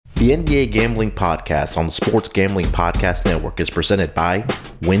The NBA Gambling Podcast on the Sports Gambling Podcast Network is presented by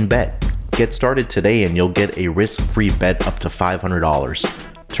WynnBET. Get started today and you'll get a risk-free bet up to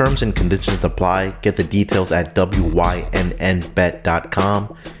 $500. Terms and conditions apply. Get the details at wynnbet.com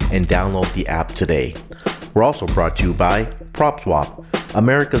and download the app today. We're also brought to you by PropSwap,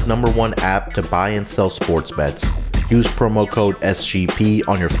 America's #1 app to buy and sell sports bets. Use promo code SGP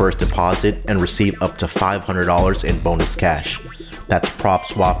on your first deposit and receive up to $500 in bonus cash. That's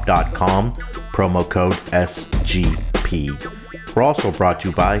PropSwap.com, promo code SGP. We're also brought to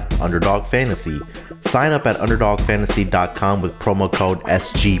you by Underdog Fantasy. Sign up at UnderdogFantasy.com with promo code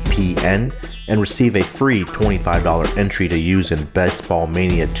SGPN and receive a free $25 entry to use in Baseball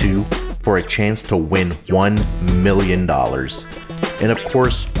Mania 2 for a chance to win $1 million. And of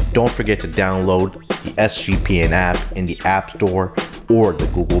course, don't forget to download the SGPN app in the App Store or the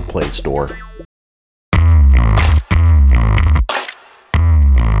Google Play Store.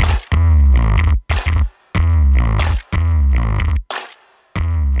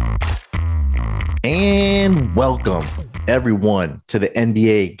 And welcome, everyone, to the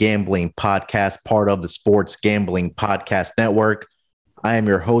NBA Gambling Podcast, part of the Sports Gambling Podcast Network. I am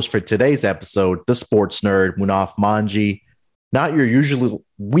your host for today's episode, the sports nerd, Munaf Manji. Not your usual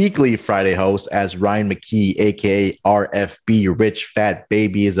weekly Friday host, as Ryan McKee, a.k.a. RFB, Rich Fat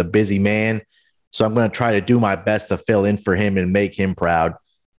Baby, is a busy man. So I'm going to try to do my best to fill in for him and make him proud.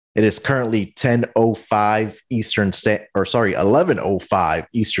 It is currently 11:05 Eastern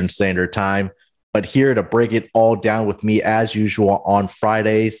Standard Time. But here to break it all down with me, as usual, on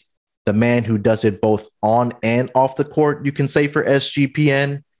Fridays, the man who does it both on and off the court, you can say, for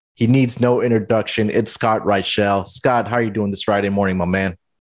SGPN. He needs no introduction. It's Scott Reichel. Scott, how are you doing this Friday morning, my man?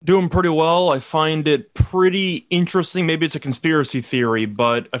 Doing pretty well. I find it pretty interesting. Maybe it's a conspiracy theory,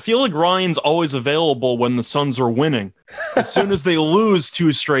 but I feel like Ryan's always available when the Suns are winning. As soon as they lose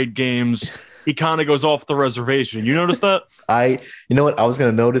 2 straight games, he kind of goes off the reservation. You notice that? You know what? I was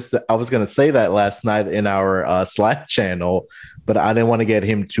going to notice that. I was going to say that last night in our Slack channel, but I didn't want to get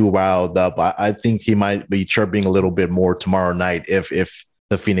him too riled up. I think he might be chirping a little bit more tomorrow night if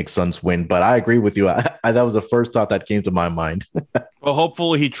the Phoenix Suns win. But I agree with you. That was the first thought that came to my mind. Well,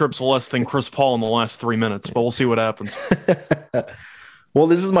 hopefully he trips less than Chris Paul in the last 3 minutes, but we'll see what happens. Well,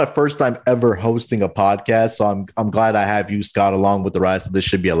 this is my first time ever hosting a podcast, so I'm glad I have you, Scott, along with the rest. This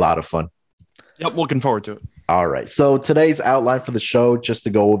should be a lot of fun. Yep, looking forward to it. All right. So today's outline for the show, just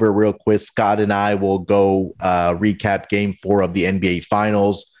to go over real quick, Scott and I will go recap Game 4 of the NBA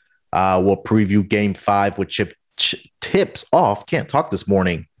Finals. We'll preview Game 5 with tips off. Can't talk this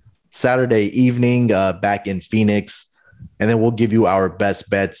morning. Saturday evening back in Phoenix. And then we'll give you our best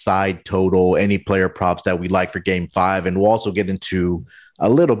bet, side total, any player props that we like for Game 5. And we'll also get into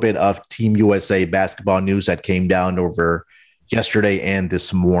a little bit of Team USA basketball news that came down over yesterday and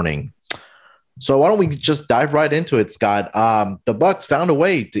this morning. So why don't we just dive right into it, Scott? The Bucks found a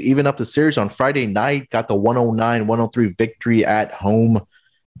way to even up the series on Friday night, got the 109-103 victory at home.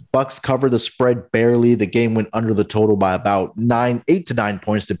 Bucks covered the spread barely. The game went under the total by about 8 to 9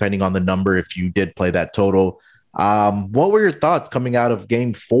 points, depending on the number, if you did play that total. What were your thoughts coming out of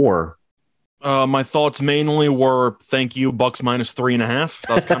Game 4? My thoughts mainly were, thank you, Bucks -3.5.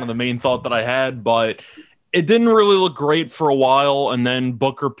 That was kind of the main thought that I had, but it didn't really look great for a while, and then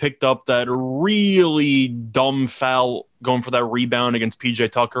Booker picked up that really dumb foul going for that rebound against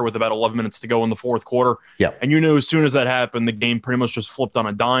PJ Tucker with about 11 minutes to go in the fourth quarter. Yep. And you knew as soon as that happened, the game pretty much just flipped on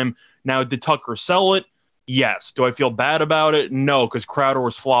a dime. Now, did Tucker sell it? Yes. Do I feel bad about it? No, because Crowder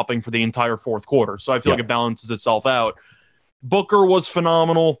was flopping for the entire fourth quarter. So I feel like it balances itself out. Booker was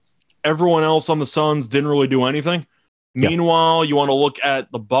phenomenal. Everyone else on the Suns didn't really do anything. Meanwhile, you want to look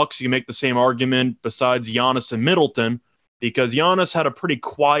at the Bucks, you make the same argument besides Giannis and Middleton, because Giannis had a pretty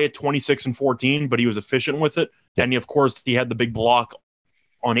quiet 26-14, but he was efficient with it. And of course, he had the big block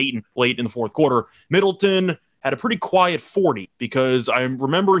on Ayton late in the fourth quarter. Middleton had a pretty quiet 40, because I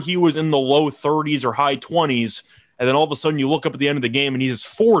remember he was in the low 30s or high 20s, and then all of a sudden you look up at the end of the game and he's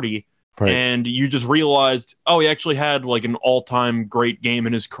 40. Right. And you just realized, he actually had like an all-time great game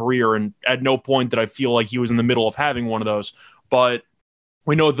in his career. And at no point did I feel like he was in the middle of having one of those. But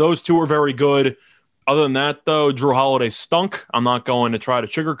we know those two are very good. Other than that, though, Drew Holiday stunk. I'm not going to try to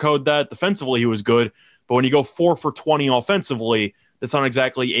sugarcoat that. Defensively, he was good. But when you go 4 for 20 offensively, that's not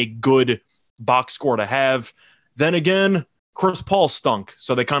exactly a good box score to have. Then again, Chris Paul stunk.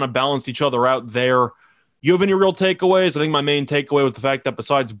 So they kind of balanced each other out there. You have any real takeaways? I think my main takeaway was the fact that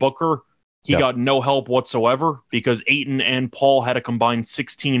besides Booker, he got no help whatsoever, because Ayton and Paul had a combined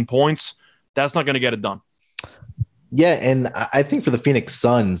 16 points. That's not going to get it done. Yeah, and I think for the Phoenix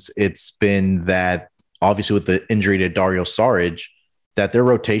Suns, it's been that, obviously with the injury to Dario Saric, that their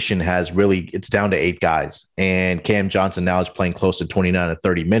rotation has really, it's down to 8 guys. And Cam Johnson now is playing close to 29 to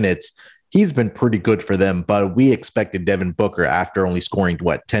 30 minutes. He's been pretty good for them, but we expected Devin Booker, after only scoring,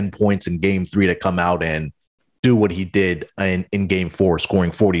 10 points in game 3, to come out and do what he did in game 4,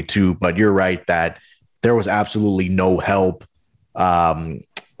 scoring 42. But you're right that there was absolutely no help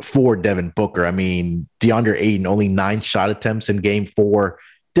for Devin Booker. I mean, DeAndre Ayton, only 9 shot attempts in game 4,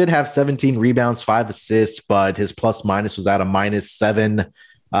 did have 17 rebounds, 5 assists, but his plus minus was at a -7.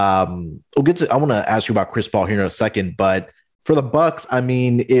 I want to ask you about Chris Paul here in a second, but for the Bucks, I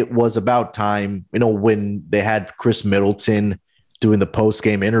mean, it was about time, when they had Chris Middleton doing the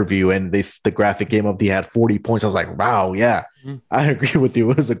post-game interview and the graphic came up, he had 40 points. I was like, wow, yeah, I agree with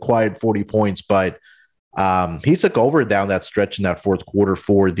you. It was a quiet 40 points, but he took over down that stretch in that fourth quarter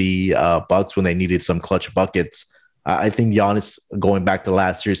for the Bucks when they needed some clutch buckets. I think Giannis, going back to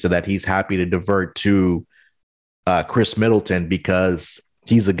last year, said that he's happy to divert to Chris Middleton because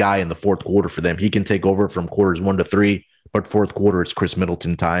he's the guy in the fourth quarter for them. He can take over from quarters 1 to 3, but fourth quarter, it's Chris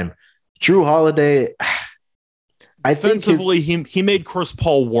Middleton time. Jrue Holiday, I think offensively, he made Chris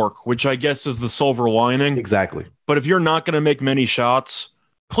Paul work, which I guess is the silver lining. Exactly. But if you're not going to make many shots,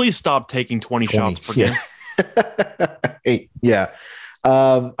 please stop taking 20 shots per game. Yeah.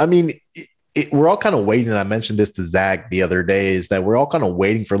 I mean, we're all kind of waiting. I mentioned this to Zach the other day, is that we're all kind of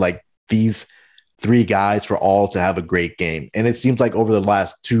waiting for these 3 guys for all to have a great game. And it seems like over the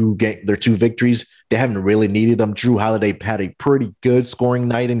last their 2 victories, they haven't really needed them. Jrue Holiday had a pretty good scoring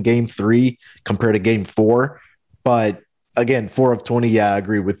night in game 3 compared to game 4. But again, 4 of 20. Yeah, I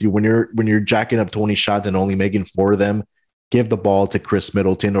agree with you. When you're jacking up 20 shots and only making 4 of them, give the ball to Chris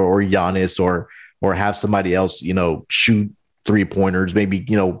Middleton or Giannis or have somebody else, shoot 3-pointers, maybe,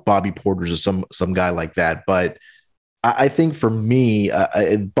 Bobby Porters or some guy like that. But I think for me,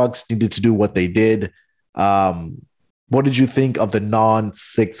 Bucks needed to do what they did. What did you think of the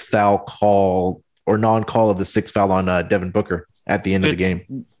non-6 foul call or non-call of the 6 foul on Devin Booker at the end of the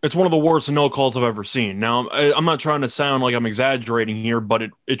game? It's one of the worst no calls I've ever seen. Now, I'm not trying to sound like I'm exaggerating here, but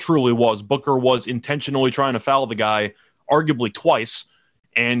it truly was. Booker was intentionally trying to foul the guy, arguably twice,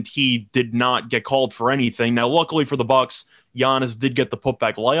 and he did not get called for anything. Now, luckily for the Bucks, Giannis did get the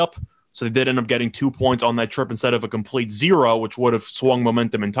putback layup, so they did end up getting 2 points on that trip instead of a complete 0, which would have swung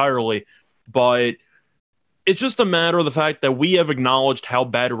momentum entirely. But it's just a matter of the fact that we have acknowledged how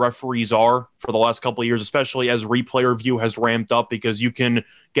bad referees are for the last couple of years, especially as replay review has ramped up, because you can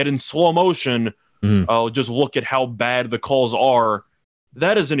get in slow motion, just look at how bad the calls are.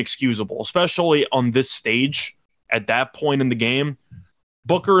 That is inexcusable, especially on this stage at that point in the game.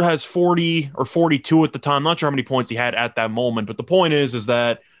 Booker has 40 or 42 at the time. Not sure how many points he had at that moment, but the point is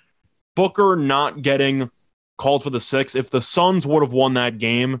that Booker not getting called for the 6, if the Suns would have won that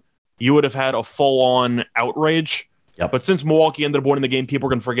game, you would have had a full-on outrage. Yep. But since Milwaukee ended up winning the game, people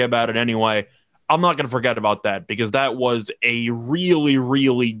are going to forget about it anyway. I'm not going to forget about that because that was a really,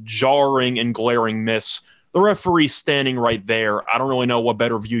 really jarring and glaring miss. The referee's standing right there. I don't really know what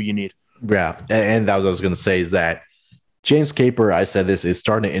better view you need. Yeah, and that was what I was going to say, is that James Caper, I said this, is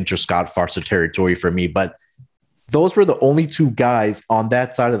starting to enter Scott Foster territory for me, but those were the only 2 guys on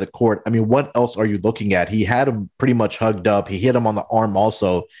that side of the court. I mean, what else are you looking at? He had him pretty much hugged up. He hit him on the arm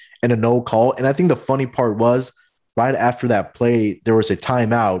also, and a no call. And I think the funny part was, right after that play, there was a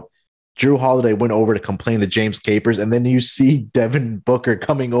timeout. Jrue Holiday went over to complain to James Capers, and then you see Devin Booker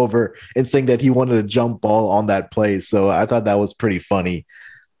coming over and saying that he wanted a jump ball on that play. So I thought that was pretty funny.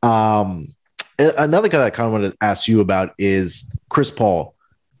 Another guy that I kind of wanted to ask you about is Chris Paul.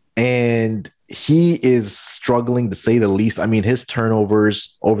 And he is struggling, to say the least. I mean, his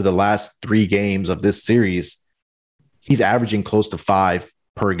turnovers over the last 3 games of this series, he's averaging close to 5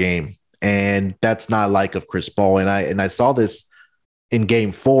 per game. And that's not like of Chris Paul. And I saw this in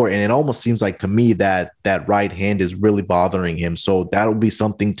game 4, and it almost seems like to me that right hand is really bothering him. So that'll be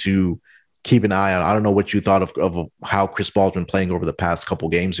something to keep an eye on. I don't know what you thought of how Chris Paul's been playing over the past couple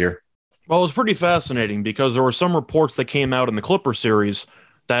games here. Well, it was pretty fascinating because there were some reports that came out in the Clipper series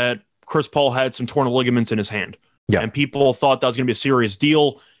that Chris Paul had some torn ligaments in his hand. Yeah. And people thought that was going to be a serious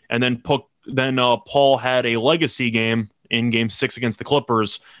deal. And then Paul had a legacy game in game 6 against the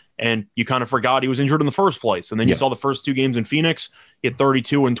Clippers, and you kind of forgot he was injured in the first place. And then you saw the first 2 games in Phoenix, he had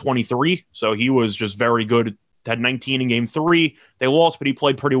 32 and 23. So he was just very good. Had 19 in game 3. They lost, but he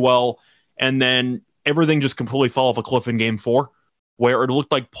played pretty well. And then everything just completely fell off a cliff in game 4, where it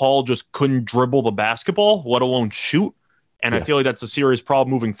looked like Paul just couldn't dribble the basketball, let alone shoot. And I feel like that's a serious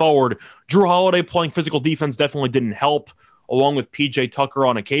problem moving forward. Jrue Holiday playing physical defense definitely didn't help, along with PJ Tucker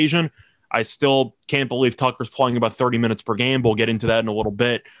on occasion. I still can't believe Tucker's playing about 30 minutes per game. We'll get into that in a little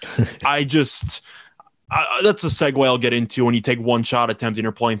bit. I That's a segue I'll get into when you take one shot attempt and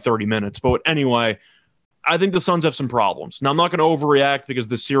you're playing 30 minutes. But anyway, I think the Suns have some problems. Now, I'm not going to overreact because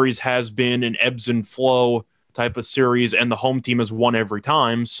the series has been an ebbs and flow type of series, and the home team has won every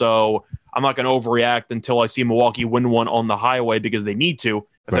time. So I'm not going to overreact until I see Milwaukee win one on the highway because they need to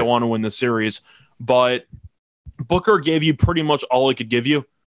if they want to win the series. But Booker gave you pretty much all he could give you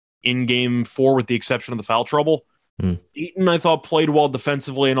in game 4 with the exception of the foul trouble. Eaton, I thought, played well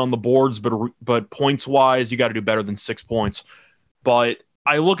defensively and on the boards, but points-wise, you got to do better than 6 points. But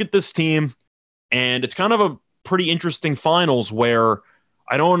I look at this team, and it's kind of a pretty interesting finals where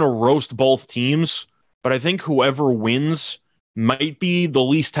I don't want to roast both teams, but I think whoever wins might be the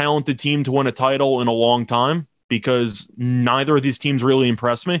least talented team to win a title in a long time because neither of these teams really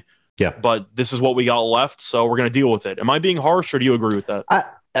impressed me. Yeah. But this is what we got left, so we're going to deal with it. Am I being harsh, or do you agree with that?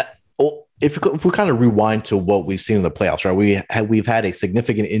 Well, if we kind of rewind to what we've seen in the playoffs, right? We've had a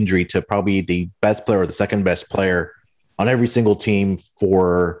significant injury to probably the best player or the second best player on every single team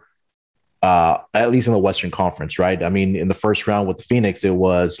for at least in the Western Conference, right? I mean, in the first round with the Phoenix, it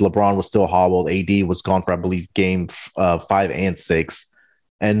was LeBron was still hobbled. AD was gone for, I believe, game 5 and 6.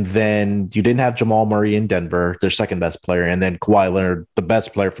 And then you didn't have Jamal Murray in Denver, their second best player. And then Kawhi Leonard, the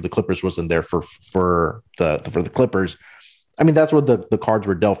best player for the Clippers, wasn't there for the Clippers. I mean, that's what the cards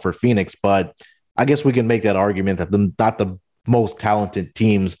were dealt for Phoenix. But I guess we can make that argument that not the most talented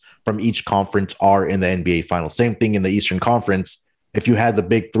teams from each conference are in the NBA Finals. Same thing in the Eastern Conference. If you had the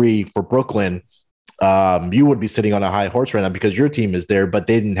big 3 for Brooklyn, you would be sitting on a high horse right now because your team is there, but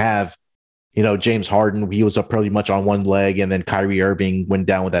they didn't have, James Harden. He was up pretty much on one leg, and then Kyrie Irving went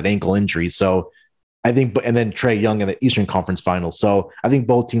down with that ankle injury. So I think, and then Trae Young in the Eastern Conference Finals. So I think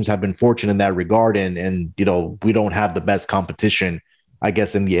both teams have been fortunate in that regard, and we don't have the best competition, I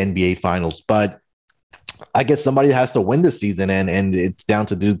guess, in the NBA Finals. But I guess somebody has to win this season, and it's down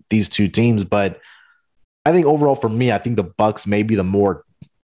to these two teams. But I think overall for me, I think the Bucks may be the more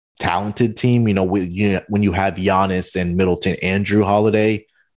talented team, when you have Giannis and Middleton and Jrue Holiday.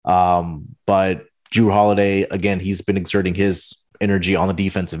 But Jrue Holiday, again, he's been exerting his energy on the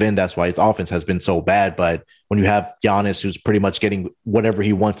defensive end. That's why his offense has been so bad. But when you have Giannis, who's pretty much getting whatever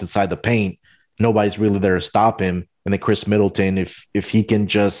he wants inside the paint, nobody's really there to stop him. And then Chris Middleton, if he can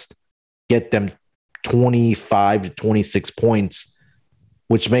just get them 25 to 26 points,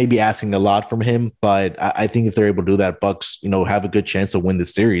 which may be asking a lot from him, but I think if they're able to do that, Bucks, have a good chance to win the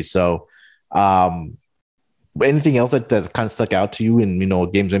series. So, anything else that kind of stuck out to you in,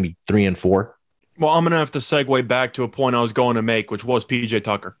 games maybe 3 and 4? Well, I'm going to have to segue back to a point I was going to make, which was PJ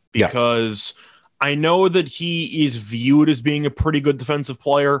Tucker, because I know that he is viewed as being a pretty good defensive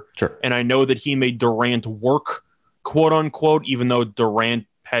player. Sure. And I know that he made Durant work, quote unquote, even though Durant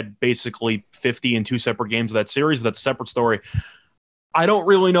had basically 50 in 2 separate games of that series. But that's a separate story. I don't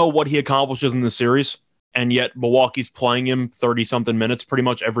really know what he accomplishes in the series, and yet Milwaukee's playing him 30-something minutes pretty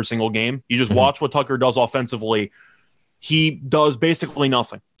much every single game. You just watch what Tucker does offensively. He does basically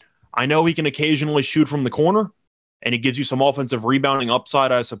nothing. I know he can occasionally shoot from the corner, and he gives you some offensive rebounding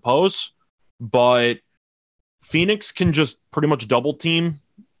upside, I suppose, but Phoenix can just pretty much double team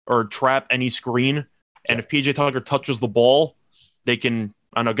or trap any screen, and if PJ Tucker touches the ball, they can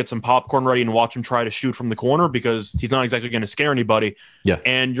get some popcorn ready and watch him try to shoot from the corner because he's not exactly going to scare anybody. Yeah.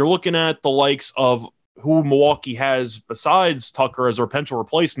 And you're looking at the likes of who Milwaukee has besides Tucker as their potential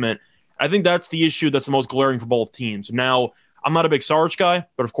replacement. I think that's the issue that's the most glaring for both teams. Now, I'm not a big Sarge guy,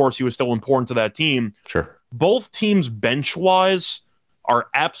 but of course he was still important to that team. Sure. Both teams bench-wise are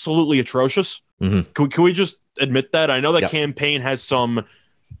absolutely atrocious. Can we just admit that? I know that campaign has some,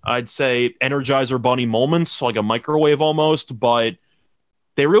 I'd say, Energizer Bunny moments, like a microwave almost, but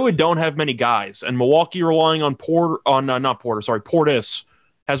they really don't have many guys. And Milwaukee relying on Portis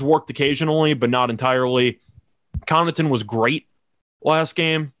has worked occasionally, but not entirely. Connaughton was great last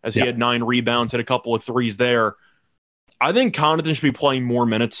game as he had 9 rebounds, hit a couple of threes there. I think Connaughton should be playing more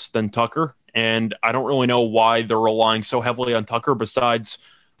minutes than Tucker, and I don't really know why they're relying so heavily on Tucker besides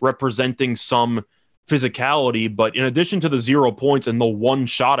representing some physicality. But in addition to the 0 points and the 1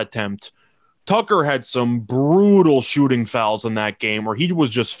 shot attempt, Tucker had some brutal shooting fouls in that game where he was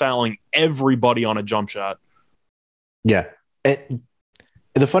just fouling everybody on a jump shot. Yeah. And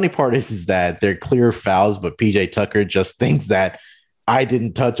the funny part is that they're clear fouls, but PJ Tucker just thinks that I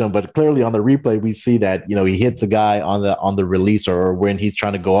didn't touch him. But clearly on the replay, we see that, he hits a guy on the release or when he's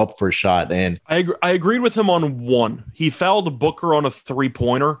trying to go up for a shot. And I agreed with him on one. He fouled Booker on a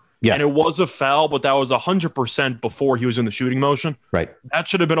 3-pointer. Yeah. And it was a foul, but that was 100% before he was in the shooting motion. Right. That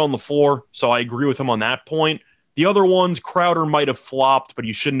should have been on the floor, so I agree with him on that point. The other ones, Crowder might have flopped, but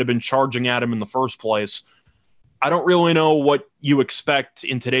you shouldn't have been charging at him in the first place. I don't really know what you expect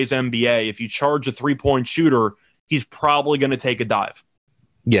in today's NBA. If you charge a 3-point shooter, he's probably going to take a dive.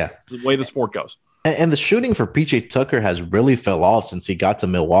 Yeah. The way the sport goes. And the shooting for PJ Tucker has really fell off since he got to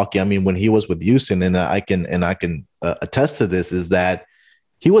Milwaukee. I mean, when he was with Houston, and I can attest to this, is that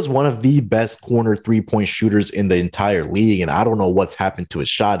he was one of the best corner 3-point shooters in the entire league. And I don't know what's happened to his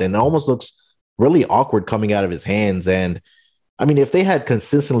shot. And it almost looks really awkward coming out of his hands. And I mean, if they had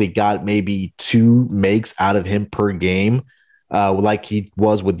consistently got maybe 2 makes out of him per game, like he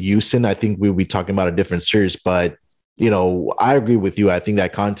was with Houston, I think we'd be talking about a different series. But, you know, I agree with you. I think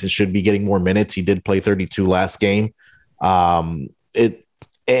that Connaughton should be getting more minutes. He did play 32 last game.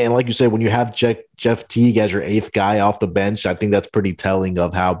 And like you said, when you have Jeff Teague as your 8th guy off the bench, I think that's pretty telling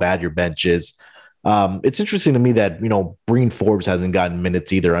of how bad your bench is. It's interesting to me that, you know, Breen Forbes hasn't gotten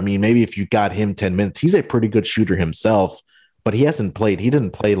minutes either. I mean, maybe if you got him 10 minutes, he's a pretty good shooter himself, but he hasn't played. He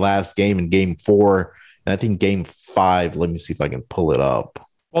didn't play last game in game 4. And I think game 5, let me see if I can pull it up.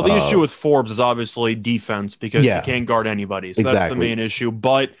 Well, the issue with Forbes is obviously defense because he can't guard anybody. So that's the main issue.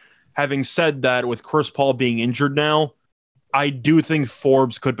 But having said that, with Chris Paul being injured now, I do think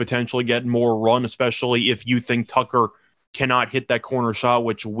Forbes could potentially get more run, especially if you think Tucker cannot hit that corner shot,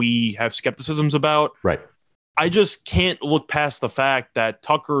 which we have skepticisms about. Right. I just can't look past the fact that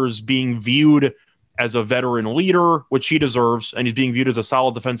Tucker's being viewed as a veteran leader, which he deserves, and he's being viewed as a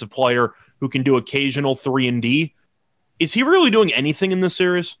solid defensive player who can do occasional 3-and-D. Is he really doing anything in this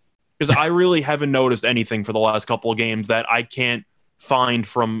series? Because I really haven't noticed anything for the last couple of games that I can't find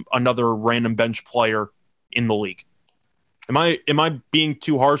from another random bench player in the league. Am I being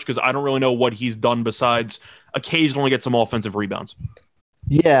too harsh? Because I don't really know what he's done besides occasionally get some offensive rebounds.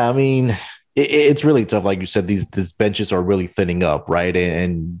 Yeah, I mean, it's really tough. Like you said, these benches are really thinning up, right?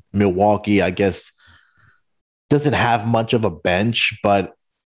 And Milwaukee, I guess, doesn't have much of a bench, but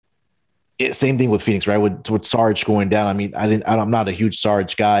same thing with Phoenix, right? With Sarge going down. I mean, I'm not a huge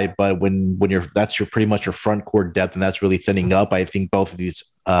Sarge guy, but when that's pretty much your front court depth, and that's really thinning up. I think both of these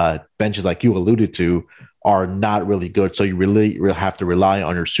benches, like you alluded to, are not really good. So you really have to rely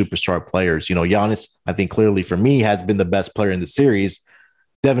on your superstar players. You know, Giannis, I think clearly for me, has been the best player in the series.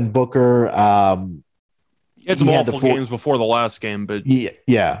 Devin Booker, he had some awful games before the last game, but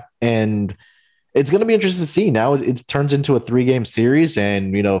yeah, and it's going to be interesting to see. Now it turns into a 3-game series,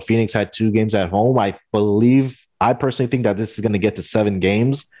 and you know, Phoenix had 2 games at home. I personally think that this is going to get to 7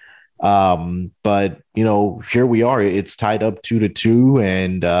 games. But you know, here we are. It's tied up 2-2,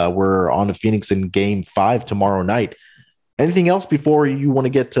 and we're on to Phoenix in game 5 tomorrow night. Anything else before you want to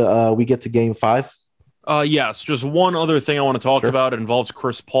get to we get to game 5? Yes, just one other thing I want to talk about. It involves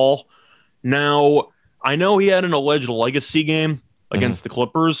Chris Paul. Now, I know he had an alleged legacy game against the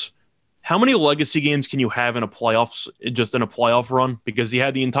Clippers. How many legacy games can you have in a playoff run? Because he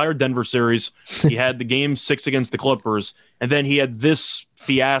had the entire Denver series, he had the game 6 against the Clippers, and then he had this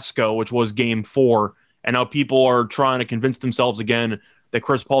fiasco, which was game 4. And now people are trying to convince themselves again that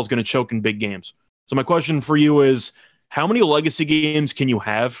Chris Paul is going to choke in big games. So my question for you is, how many legacy games can you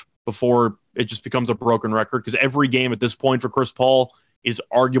have before it just becomes a broken record? Because every game at this point for Chris Paul is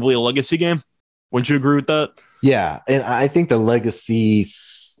arguably a legacy game. Wouldn't you agree with that? Yeah, and I think the legacy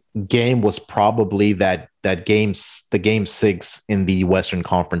game was probably the game 6 in the Western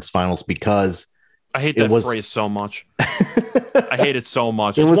Conference Finals, because I hate that phrase so much. I hate it so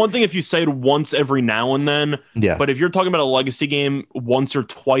much. It's one thing if you say it once every now and then, but if you're talking about a legacy game once or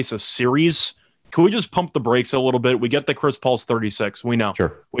twice a series, can we just pump the brakes a little bit? We get that Chris Paul's 36. We know.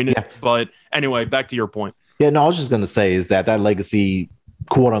 Sure. We know. Yeah. But anyway, back to your point. Yeah, no, I was just going to say is that legacy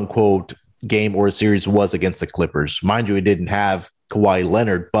quote unquote game or series was against the Clippers. Mind you, it didn't have Kawhi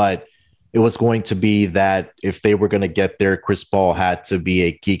Leonard, but it was going to be that if they were going to get there, Chris Paul had to be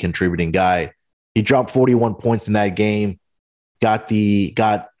a key contributing guy. He dropped 41 points in that game, got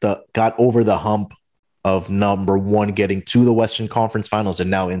over the hump of number 1, getting to the Western Conference Finals and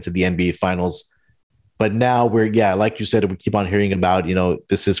now into the NBA Finals. But now like you said, we keep on hearing about, you know,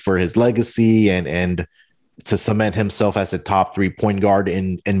 this is for his legacy and to cement himself as a top 3-point guard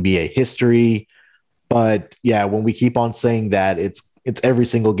in NBA history. But yeah, when we keep on saying that, it's every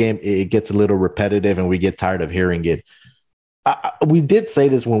single game, it gets a little repetitive and we get tired of hearing it. We did say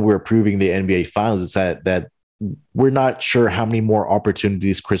this when we were proving the NBA Finals, is that we're not sure how many more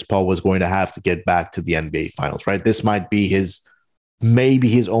opportunities Chris Paul was going to have to get back to the NBA Finals, right? This might be maybe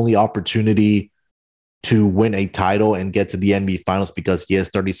his only opportunity to win a title and get to the NBA Finals, because he is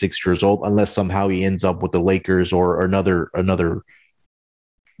 36 years old, unless somehow he ends up with the Lakers or another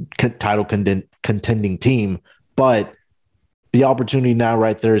title contending team. But the opportunity now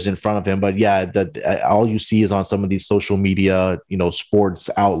right there is in front of him. But yeah, all you see is on some of these social media, you know, sports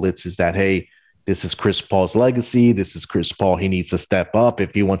outlets is that, hey, this is Chris Paul's legacy. This is Chris Paul. He needs to step up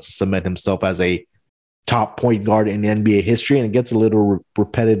if he wants to cement himself as a top point guard in NBA history. And it gets a little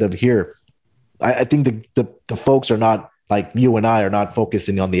repetitive here. I think the folks are not like you and I are not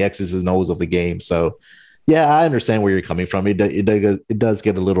focusing on the X's and O's of the game. So, yeah, I understand where you're coming from. It does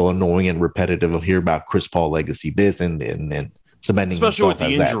get a little annoying and repetitive of hear about Chris Paul legacy, this and cementing, especially with the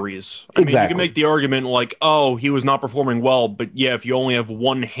injuries. I mean, you can make the argument like, oh, he was not performing well, but yeah, if you only have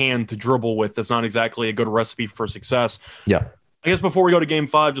one hand to dribble with, that's not exactly a good recipe for success. Yeah. I guess before we go to Game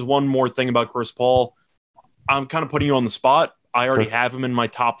 5, just one more thing about Chris Paul. I'm kind of putting you on the spot. I already have him in my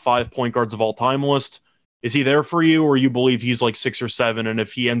top 5 point guards of all time list. Is he there for you, or you believe he's like 6 or 7, and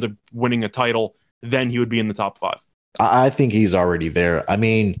if he ends up winning a title, then he would be in the top 5? I think he's already there. I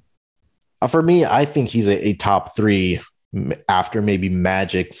mean, for me, I think he's a top 3 after maybe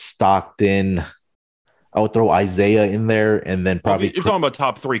Magic, Stockton. I would throw Isaiah in there, and then probably you're talking about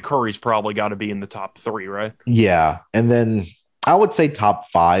top 3. Curry's probably got to be in the top 3, right? Yeah, and then I would say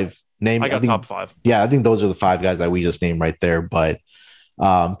top 5. I think, top 5. Yeah, I think those are the 5 guys that we just named right there. But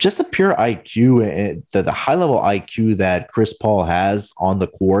just the pure IQ and the high level IQ that Chris Paul has on the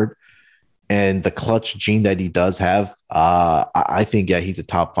court and the clutch gene that he does have, I think, yeah, he's a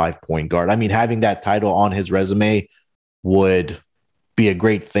top 5 point guard. I mean, having that title on his resume would be a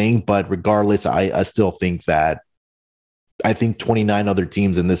great thing. But regardless, I still think that I think 29 other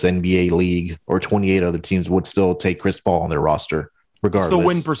teams in this NBA league or 28 other teams would still take Chris Paul on their roster. Regardless. It's the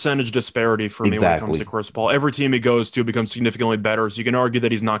win percentage disparity for me when it comes to Chris Paul. Every team he goes to becomes significantly better. So you can argue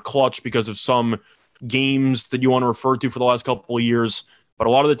that he's not clutch because of some games that you want to refer to for the last couple of years. But a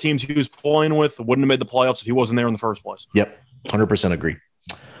lot of the teams he was playing with wouldn't have made the playoffs if he wasn't there in the first place. Yep, 100% agree.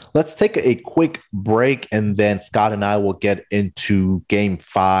 Let's take a quick break, and then Scott and I will get into Game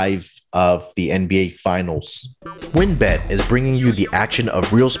 5 of the NBA Finals. WynnBET is bringing you the action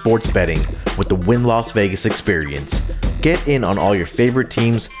of real sports betting with the Wynn Las Vegas experience. Get in on all your favorite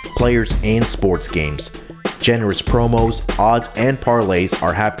teams, players, and sports games. Generous promos, odds, and parlays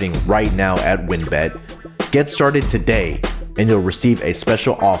are happening right now at WynnBET. Get started today, and you'll receive a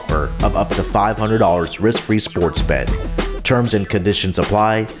special offer of up to $500 risk-free sports bet. Terms and conditions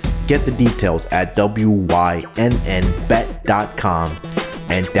apply. Get the details at wynnbet.com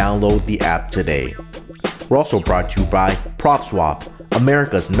and download the app today. We're also brought to you by PropSwap,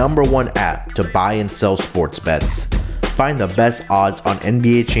 America's #1 app to buy and sell sports bets. Find the best odds on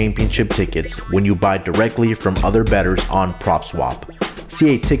NBA championship tickets when you buy directly from other bettors on PropSwap.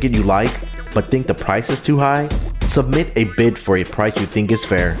 See a ticket you like, but think the price is too high? Submit a bid for a price you think is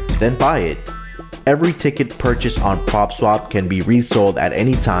fair, then buy it. Every ticket purchased on PropSwap can be resold at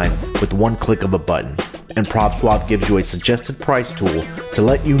any time with one click of a button. And PropSwap gives you a suggested price tool to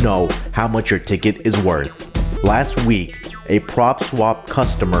let you know how much your ticket is worth. Last week, a PropSwap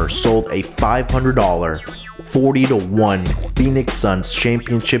customer sold a $500 40-1 Phoenix Suns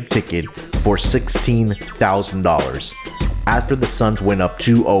championship ticket for $16,000 after the Suns went up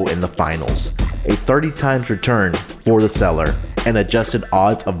 2-0 in the finals. A 30 times return for the seller and adjusted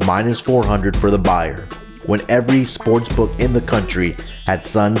odds of -400 for the buyer, when every sportsbook in the country had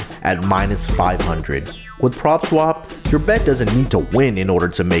Suns at -500. With PropSwap, your bet doesn't need to win in order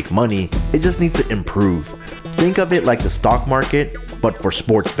to make money, it just needs to improve. Think of it like the stock market, but for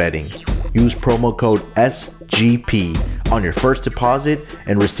sports betting. Use promo code SGP on your first deposit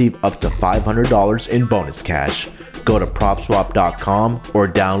and receive up to $500 in bonus cash. Go to PropSwap.com or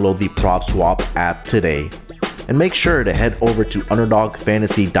download the PropSwap app today. And make sure to head over to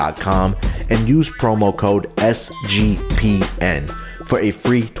UnderdogFantasy.com and use promo code SGPN for a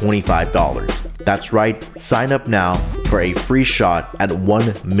free $25. That's right, sign up now for a free shot at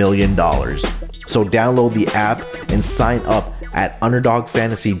 $1 million. So download the app and sign up at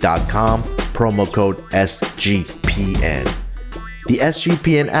UnderdogFantasy.com, promo code SGPN. The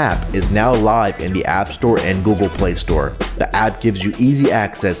SGPN app is now live in the App Store and Google Play Store. The app gives you easy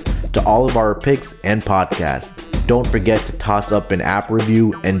access to all of our picks and podcasts. Don't forget to toss up an app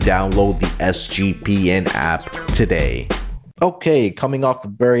review and download the SGPN app today. Okay, coming off the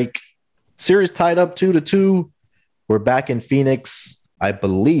break, series tied up 2-2. We're back in Phoenix. I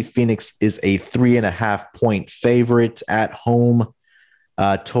believe Phoenix is a 3.5 point favorite at home.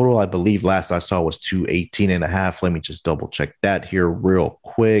 Total, I believe last I saw was 218.5. Let me just double check that here real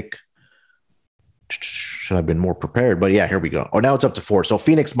quick. Should have been more prepared, but yeah, here we go. Oh, now it's up to 4. So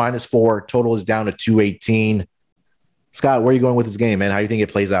Phoenix -4. Total is down to 218. Scott, where are you going with this game, man? How do you think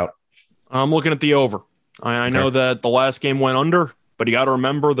it plays out? I'm looking at the over. I know that the last game went under, but you got to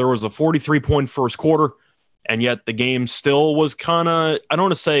remember there was a 43-point first quarter. And yet the game still was kind of, I don't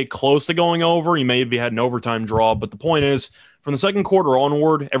want to say close to going over. You maybe had an overtime draw, but the point is, from the second quarter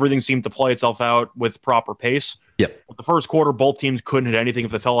onward, everything seemed to play itself out with proper pace. Yep. With the first quarter, both teams couldn't hit anything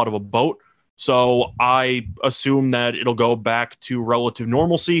if they fell out of a boat. So I assume that it'll go back to relative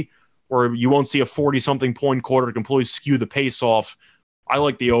normalcy, where you won't see a 40-something point quarter to completely skew the pace off. I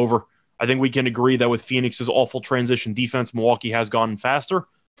like the over. I think we can agree that with Phoenix's awful transition defense, Milwaukee has gone faster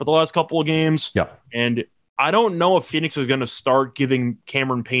for the last couple of games. Yep. And I don't know if Phoenix is going to start giving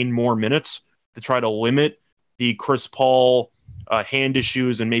Cameron Payne more minutes to try to limit the Chris Paul hand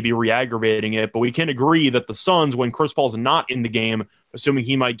issues and maybe re-aggravating it. But we can agree that the Suns, when Chris Paul's not in the game, assuming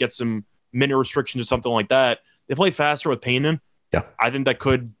he might get some minute restrictions or something like that, they play faster with Payne in. Yeah. I think that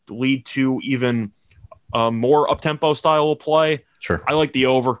could lead to even more up-tempo style of play. Sure. I like the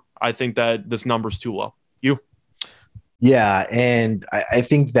over. I think that this number's too low. You? Yeah, and I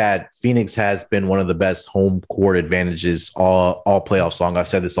think that Phoenix has been one of the best home court advantages all playoffs long. I've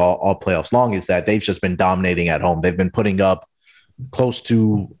said this all playoffs long, is that they've just been dominating at home. They've been putting up close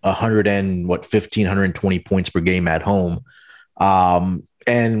to 120 points per game at home.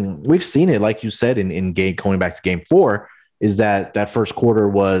 And we've seen it, like you said, in game going back to game 4, is that first quarter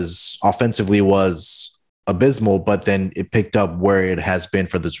was offensively was abysmal, but then it picked up where it has been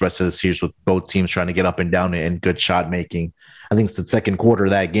for this rest of the series, with both teams trying to get up and down and good shot making. I think it's the second quarter of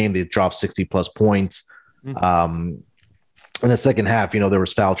that game, they dropped 60 plus points. In the second half, there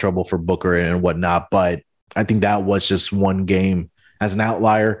was foul trouble for Booker and whatnot, but I think that was just one game as an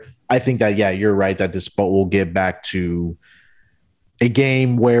outlier. I think that, yeah, you're right that this spot will get back to a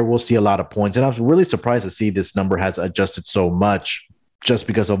game where we'll see a lot of points. And I was really surprised to see this number has adjusted so much just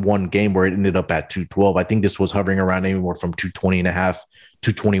because of one game where it ended up at 212. I think this was hovering around anywhere from 220.5,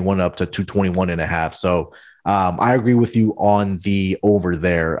 221 up to 221.5. So I agree with you on the over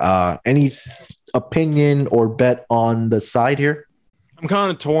there. Any opinion or bet on the side here? I'm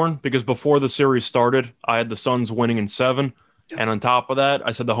kind of torn because before the series started, I had the Suns winning in 7. And on top of that,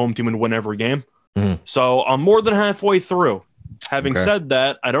 I said the home team would win every game. Mm-hmm. So I'm more than halfway through. Having said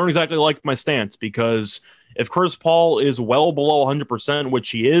that, I don't exactly like my stance, because if Chris Paul is well below 100%,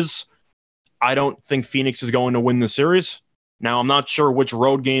 which he is, I don't think Phoenix is going to win the series. Now, I'm not sure which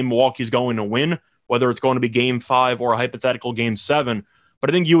road game Milwaukee's going to win, whether it's going to be game 5 or a hypothetical game 7. But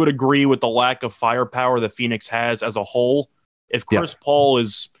I think you would agree with the lack of firepower that Phoenix has as a whole. If Chris Paul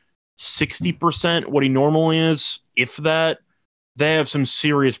is 60% what he normally is, if that, they have some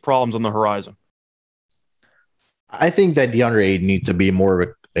serious problems on the horizon. I think that DeAndre Ayton needs to be more of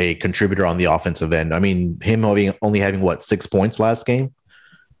a contributor on the offensive end. I mean, him only having 6 points last game,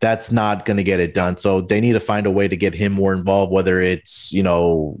 that's not going to get it done. So they need to find a way to get him more involved, whether it's,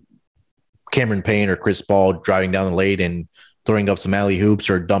 Cameron Payne or Chris Paul driving down the lane and throwing up some alley hoops,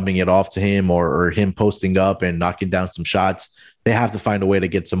 or dumping it off to him, or him posting up and knocking down some shots. They have to find a way to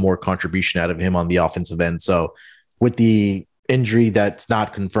get some more contribution out of him on the offensive end. So with the injury that's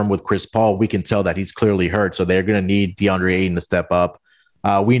not confirmed with Chris Paul, we can tell that he's clearly hurt. So they're going to need DeAndre Ayton to step up.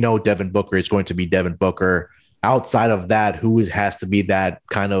 We know Devin Booker is going to be Devin Booker. Outside of that, who has to be that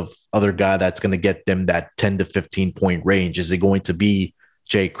kind of other guy that's going to get them that 10 to 15 point range? Is it going to be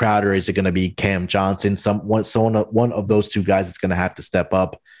Jay Crowder? Is it going to be Cam Johnson? One of those two guys is going to have to step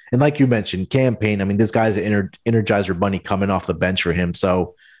up. And like you mentioned, Cam Payne, I mean, this guy's an energizer bunny coming off the bench for him.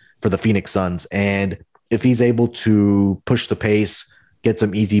 So for the Phoenix Suns, and if he's able to push the pace, get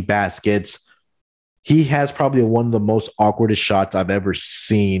some easy baskets, he has probably one of the most awkwardest shots I've ever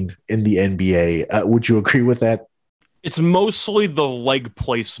seen in the NBA. Would you agree with that? It's mostly the leg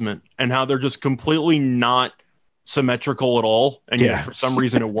placement and how they're just completely not symmetrical at all. And yet for some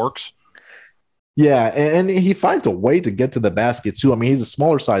reason it works. Yeah, and he finds a way to get to the basket too. I mean, he's a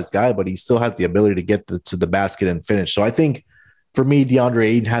smaller sized guy, but he still has the ability to get to the basket and finish. So I think for me, DeAndre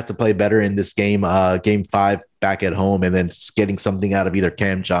Ayton has to play better in this game, game 5 back at home, and then getting something out of either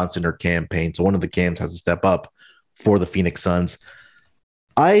Cam Johnson or Cam Payne. So one of the Cams has to step up for the Phoenix Suns.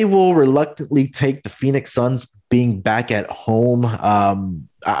 I will reluctantly take the Phoenix Suns being back at home.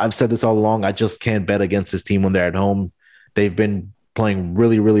 I've said this all along. I just can't bet against this team when they're at home. They've been playing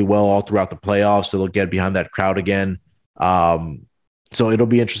really, really well all throughout the playoffs. So they'll get behind that crowd again. So it'll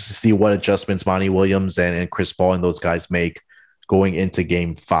be interesting to see what adjustments Monty Williams and Chris Paul and those guys make going into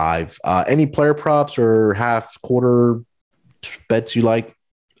game 5. Any player props or half quarter bets you like?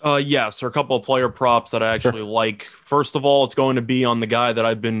 Yes, there are a couple of player props that I actually like. First of all, it's going to be on the guy that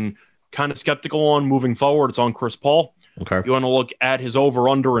I've been kind of skeptical on moving forward. It's on Chris Paul. Okay. You want to look at his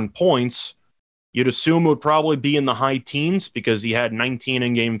over-under in points. You'd assume it would probably be in the high teens because he had 19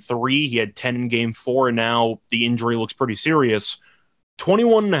 in game 3. He had 10 in game 4, and now the injury looks pretty serious.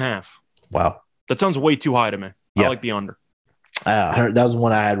 21.5. Wow. That sounds way too high to me. Yeah. I like the under. That was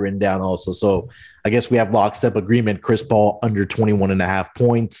one I had written down also. So I guess we have lockstep agreement. Chris Paul under 21.5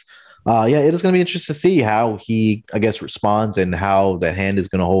 points. Yeah, it is going to be interesting to see how he, I guess, responds and how that hand is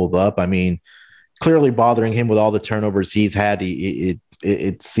going to hold up. I mean, clearly bothering him with all the turnovers he's had.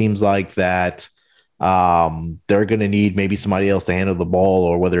 It seems like that they're going to need maybe somebody else to handle the ball,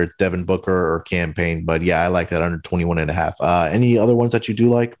 or whether it's Devin Booker or Cam Payne. But yeah, I like that under 21.5. Any other ones that you do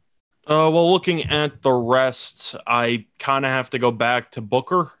like? Well, looking at the rest, I kind of have to go back to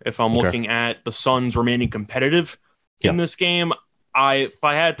Booker if I'm looking at the Suns remaining competitive in this game. If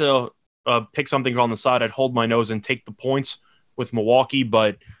I had to pick something on the side, I'd hold my nose and take the points with Milwaukee,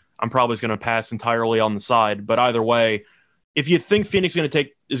 but I'm probably going to pass entirely on the side. But either way, if you think Phoenix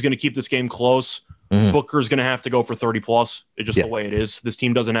is going to keep this game close, Booker's going to have to go for 30 plus. It's just the way it is. This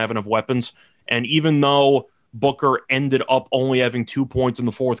team doesn't have enough weapons, and even though Booker ended up only having 2 points in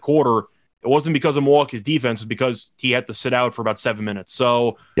the fourth quarter, it wasn't because of Milwaukee's defense. It was because he had to sit out for about 7 minutes.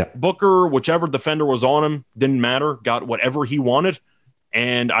 So Booker, whichever defender was on him, didn't matter, got whatever he wanted.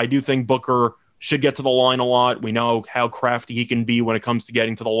 And I do think Booker should get to the line a lot. We know how crafty he can be when it comes to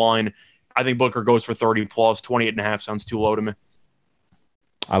getting to the line. I think Booker goes for 30 plus. 28.5 sounds too low to me.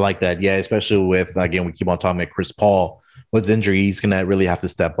 I like that. Yeah, especially with, again, we keep on talking about Chris Paul. With his injury, he's going to really have to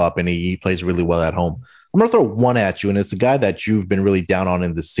step up, and he plays really well at home. I'm going to throw one at you, and it's a guy that you've been really down on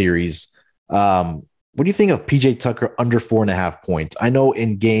in the series. What do you think of PJ Tucker under 4.5 points? I know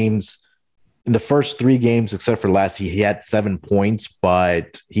in the first 3 games, except for last, he had 7 points,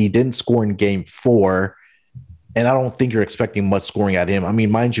 but he didn't score in game 4. And I don't think you're expecting much scoring at him. I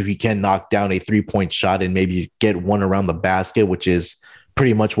mean, mind you, he can knock down a 3-point shot and maybe get one around the basket, which is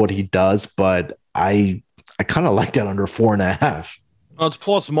pretty much what he does. But I kind of like that under 4.5. Well, it's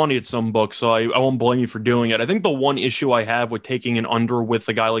plus money at some books, so I won't blame you for doing it. I think the one issue I have with taking an under with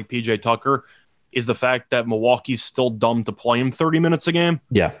a guy like PJ Tucker is the fact that Milwaukee's still dumb to play him 30 minutes a game.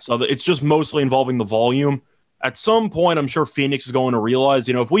 Yeah. So it's just mostly involving the volume. At some point, I'm sure Phoenix is going to realize,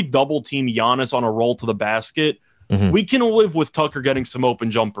 if we double team Giannis on a roll to the basket, we can live with Tucker getting some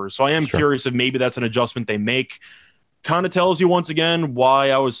open jumpers. So I am curious if maybe that's an adjustment they make. Kind of tells you once again why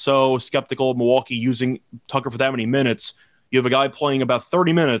I was so skeptical of Milwaukee using Tucker for that many minutes. You have a guy playing about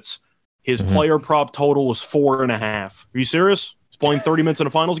 30 minutes. His player prop total was 4.5. Are you serious? He's playing 30 minutes in a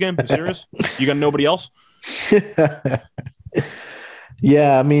finals game? Are you serious? You got nobody else?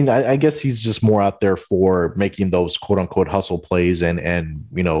 Yeah, I mean, I guess he's just more out there for making those quote unquote hustle plays and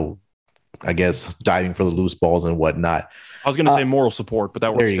I guess diving for the loose balls and whatnot. I was going to say moral support, but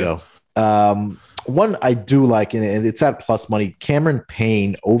that works. There you go. One I do like, and it's at plus money, Cameron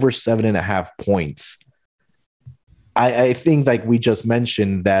Payne over 7.5 points. I think, like we just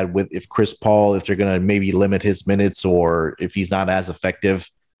mentioned, that if Chris Paul, if they're going to maybe limit his minutes or if he's not as effective,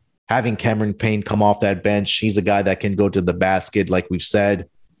 having Cameron Payne come off that bench, he's a guy that can go to the basket. Like we've said,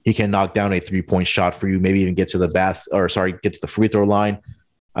 he can knock down a 3-point shot for you, maybe even get to the get to the free throw line.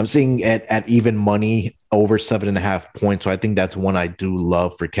 I'm seeing at even money over 7.5 points. So I think that's one I do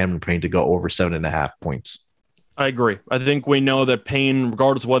love for Cameron Payne to go over 7.5 points. I agree. I think we know that Payne,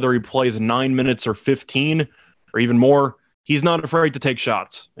 regardless of whether he plays 9 minutes or 15 or even more, he's not afraid to take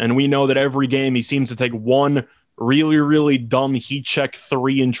shots. And we know that every game he seems to take one really, really dumb heat check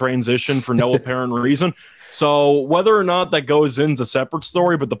 3 in transition for no apparent reason. So whether or not that goes in is a separate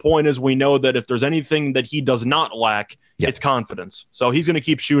story, but the point is we know that if there's anything that he does not lack, it's confidence. So he's going to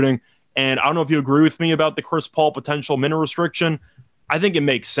keep shooting. And I don't know if you agree with me about the Chris Paul potential minute restriction. I think it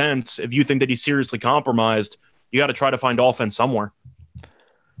makes sense. If you think that he's seriously compromised, you got to try to find offense somewhere.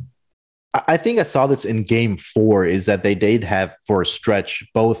 I think I saw this in game 4 is that they did have for a stretch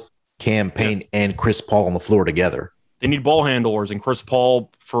both Cam Payne and Chris Paul on the floor together. They need ball handlers, and Chris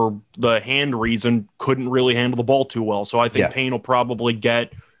Paul, for the hand reason, couldn't really handle the ball too well. So I think Payne will probably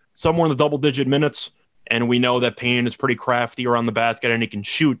get somewhere in the double-digit minutes, and we know that Payne is pretty crafty around the basket, and he can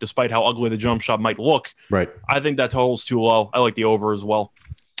shoot despite how ugly the jump shot might look. Right. I think that total's too low. I like the over as well.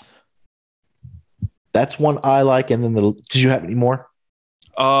 That's one I like, and then did you have any more?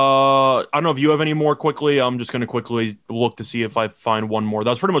 I don't know if you have any more quickly. I'm just going to quickly look to see if I find one more. That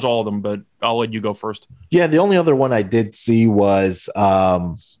was pretty much all of them, but I'll let you go first. Yeah, the only other one I did see was I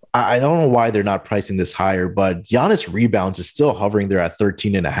don't know why they're not pricing this higher, but Giannis rebounds is still hovering there at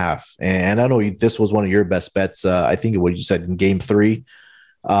 13.5. And I know this was one of your best bets. I think what you said in game 3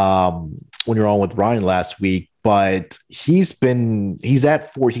 when you were on with Ryan last week. But he's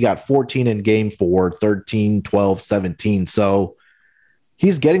at 4. He got 14 in game 4, 13, 12, 17. So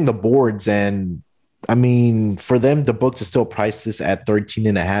he's getting the boards, and I mean, for them, the book to still price this at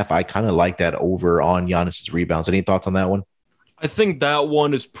 13.5, I kind of like that over on Giannis's rebounds. Any thoughts on that one? I think that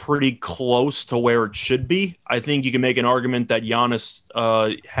one is pretty close to where it should be. I think you can make an argument that Giannis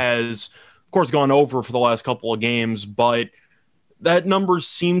has, of course, gone over for the last couple of games, but that numbers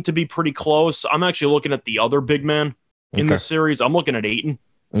seem to be pretty close. I'm actually looking at the other big man in Okay. this series. I'm looking at Ayton.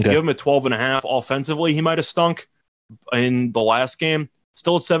 Okay. You have him at 12 and a half. Offensively, he might have stunk in the last game.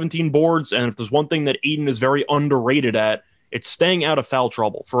 Still at 17 boards. And if there's one thing that Ayton is very underrated at, it's staying out of foul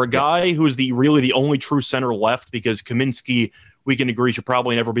trouble. For a guy who is really the only true center left, because Kaminsky, we can agree, should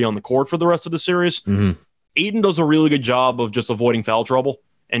probably never be on the court for the rest of the series. Mm-hmm. Ayton does a really good job of just avoiding foul trouble.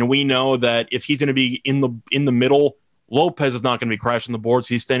 And we know that if he's going to be in the middle, Lopez is not going to be crashing the boards.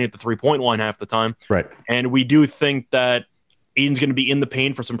 He's standing at the 3-point line half the time. Right. And we do think that Ayton's going to be in the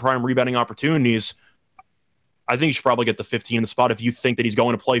paint for some prime rebounding opportunities. I think you should probably get the 15 in the spot if you think that he's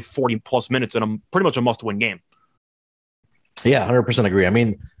going to play 40-plus minutes in pretty much a must-win game. Yeah, 100% agree. I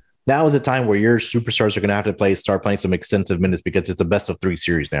mean, now is a time where your superstars are going to have to start playing some extensive minutes because it's a best-of-3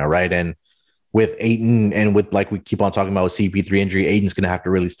 series now, right? And with Ayton and with, like we keep on talking about with CP3 injury, Ayton's going to have to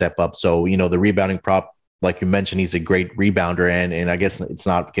really step up. So, the rebounding prop, like you mentioned, he's a great rebounder, and I guess it's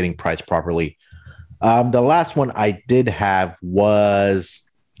not getting priced properly. The last one I did have was,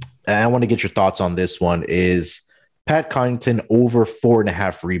 and I want to get your thoughts on this one, is Pat Connaughton over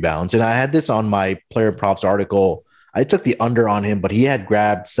 4.5 rebounds. And I had this on my player props article. I took the under on him, but he had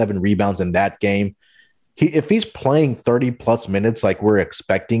grabbed 7 rebounds in that game. If he's playing 30-plus minutes like we're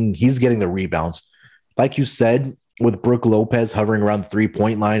expecting, he's getting the rebounds. Like you said, with Brook Lopez hovering around the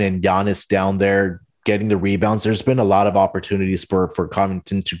 3-point line and Giannis down there getting the rebounds, there's been a lot of opportunities for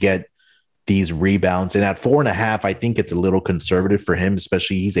Connaughton to get these rebounds. And at 4.5, I think it's a little conservative for him,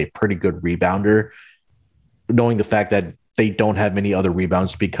 especially he's a pretty good rebounder, knowing the fact that they don't have many other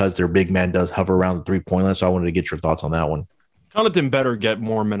rebounds because their big man does hover around the 3-point line. So I wanted to get your thoughts on that one. Connaughton better get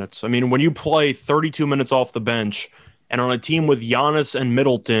more minutes. I mean, when you play 32 minutes off the bench and on a team with Giannis and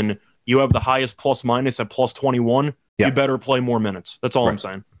Middleton, you have the highest plus minus at plus 21. Yeah. You better play more minutes. That's all I'm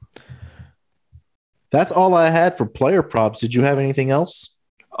saying. That's all I had for player props. Did you have anything else?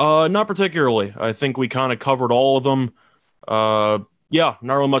 Not particularly. I think we kind of covered all of them. Not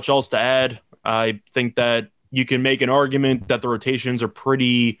really much else to add. I think that you can make an argument that the rotations are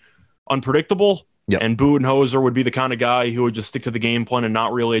pretty unpredictable. Yep. And Budenholzer would be the kind of guy who would just stick to the game plan and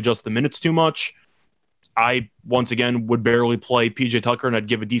not really adjust the minutes too much. I, once again, would barely play PJ Tucker, and I'd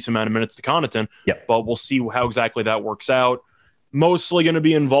give a decent amount of minutes to Connaughton. Yep. But we'll see how exactly that works out. Mostly going to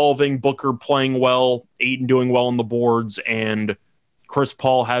be involving Booker playing well, Ayton doing well on the boards, and Chris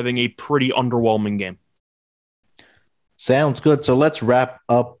Paul having a pretty underwhelming game. Sounds good. So let's wrap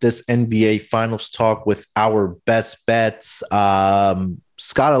up this NBA Finals talk with our best bets.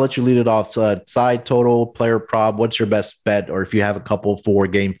 Scott, I'll let you lead it off. Side total, player prop. What's your best bet? Or if you have a couple for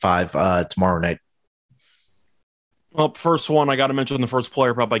Game 5 tomorrow night. Well, first one, I got to mention the first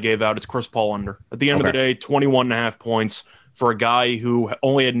player prop I gave out. It's Chris Paul under. At the end of the day, 21.5 points for a guy who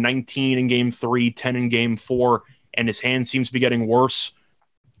only had 19 in Game 3, 10 in Game 4, and his hand seems to be getting worse.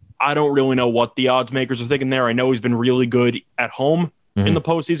 I don't really know what the odds makers are thinking there. I know he's been really good at home in the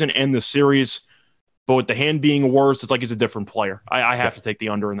postseason and the series, but with the hand being worse, it's like he's a different player. I have to take the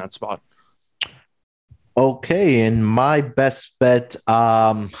under in that spot. Okay, and my best bet,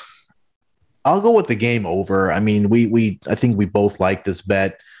 I'll go with the game over. I mean, I think we both like this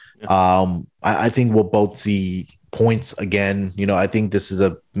bet. Yeah. I think we'll both see points again. I think this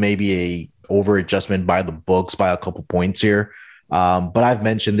is maybe a over adjustment by the books by a couple points here. But I've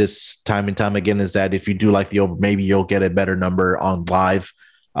mentioned this time and time again is that if you do like the over, maybe you'll get a better number on live.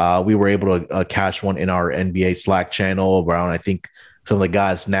 We were able to cash one in our NBA Slack channel around, I think some of the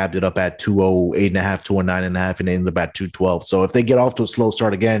guys snapped it up at 208.5, 209.5, and ended up at 212. So if they get off to a slow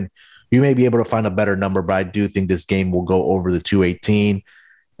start again, you may be able to find a better number, but I do think this game will go over the 218.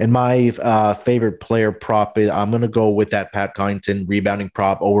 And my favorite player prop, I'm going to go with that Pat Connaughton rebounding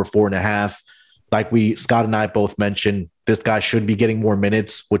prop over 4.5. Like Scott and I both mentioned, this guy should be getting more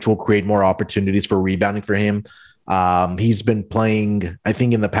minutes, which will create more opportunities for rebounding for him. He's been playing, I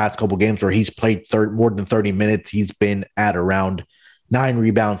think in the past couple games where he's played more than 30 minutes, he's been at around 9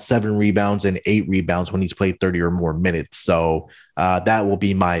 rebounds, 7 rebounds, and 8 rebounds when he's played 30 or more minutes. So that will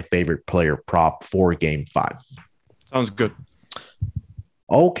be my favorite player prop for Game 5. Sounds good.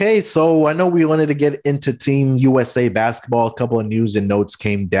 Okay, so I know we wanted to get into Team USA basketball. A couple of news and notes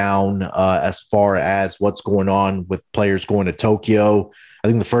came down as far as what's going on with players going to Tokyo. I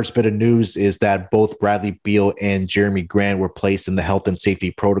think the first bit of news is that both Bradley Beal and Jeremy Grant were placed in the health and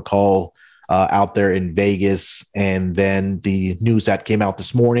safety protocol out there in Vegas. And then the news that came out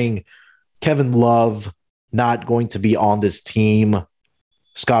this morning, Kevin Love not going to be on this team.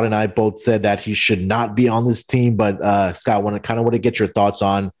 Scott and I both said that he should not be on this team, but Scott, want to get your thoughts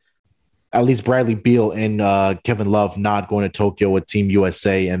on at least Bradley Beal and Kevin Love not going to Tokyo with Team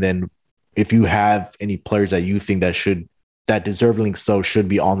USA, and then if you have any players that you think that deservingly so should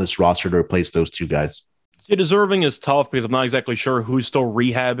be on this roster to replace those two guys. Yeah, deserving is tough because I'm not exactly sure who's still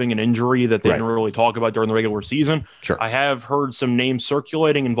rehabbing an injury that they didn't really talk about during the regular season. Sure. I have heard some names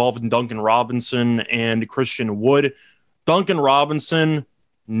circulating involving Duncan Robinson and Christian Wood. Duncan Robinson,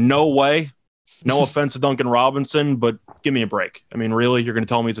 no way. No offense to Duncan Robinson, but give me a break. I mean, really? You're going to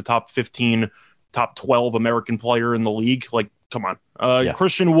tell me he's a top 15, top 12 American player in the league? Like, come on.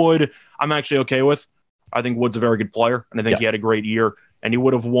 Christian Wood, I'm actually okay with. I think Wood's a very good player, and I think he had a great year. And he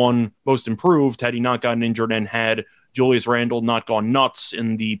would have won Most Improved had he not gotten injured and had Julius Randle not gone nuts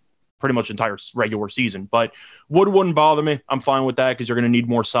in the pretty much entire regular season. But Wood wouldn't bother me. I'm fine with that because you're going to need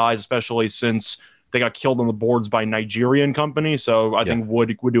more size, especially since they got killed on the boards by a Nigerian company. So I think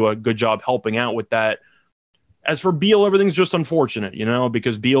Wood would do a good job helping out with that. As for Beal, everything's just unfortunate,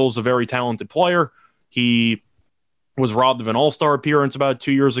 because Beal's a very talented player. He was robbed of an all-star appearance about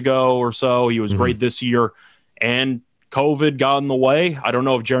 2 years ago or so. He was great this year. And COVID got in the way. I don't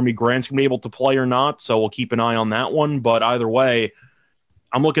know if Jeremy Grant's going to be able to play or not, so we'll keep an eye on that one. But either way,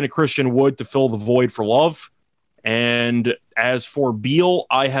 I'm looking at Christian Wood to fill the void for Love. And as for Beal,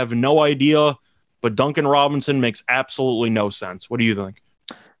 I have no idea, but Duncan Robinson makes absolutely no sense. What do you think?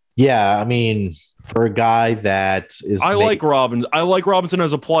 Yeah, I mean, for a guy that is... I like Robinson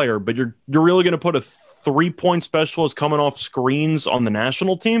as a player, but you're really going to put a 3-point specialist coming off screens on the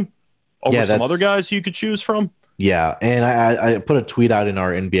national team over some other guys you could choose from? Yeah, and I put a tweet out in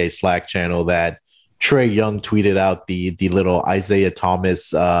our NBA Slack channel that Trae Young tweeted out the little Isaiah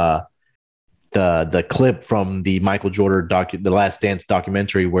Thomas the clip from the Michael Jordan the Last Dance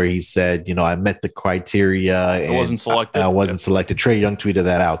documentary where he said, I met the criteria and I wasn't selected. I wasn't selected. Trae Young tweeted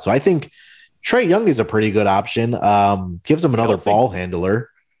that out. So I think Trae Young is a pretty good option. Gives them another ball handler.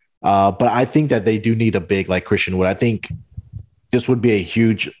 But I think that they do need a big like Christian Wood. I think this would be a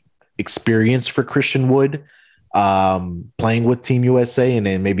huge experience for Christian Wood. Playing with Team USA, and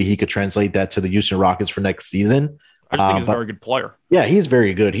then maybe he could translate that to the Houston Rockets for next season. I just think he's a very good player. Yeah, he's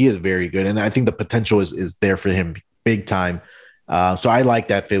very good. He is very good, and I think the potential is there for him big time. So I like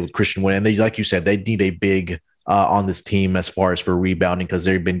that fit with Christian Wood, and they, like you said, they need a big on this team as far as for rebounding because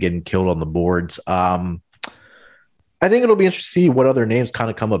they've been getting killed on the boards. I think it'll be interesting to see what other names kind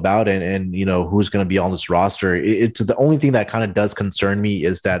of come about and who's going to be on this roster. It's the only thing that kind of does concern me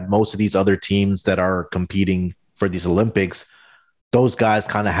is that most of these other teams that are competing for these Olympics, those guys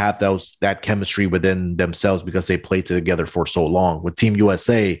kind of have that chemistry within themselves because they played together for so long. With Team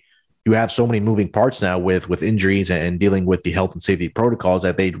USA, you have so many moving parts now with injuries and dealing with the health and safety protocols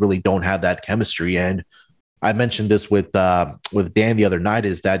that they really don't have that chemistry. And I mentioned this with Dan the other night,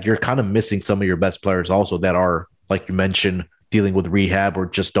 is that you're kind of missing some of your best players also that are, like you mentioned, dealing with rehab or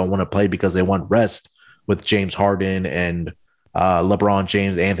just don't want to play because they want rest, with James Harden and LeBron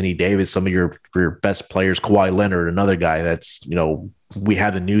James, Anthony Davis, some of your best players, Kawhi Leonard, another guy that's, we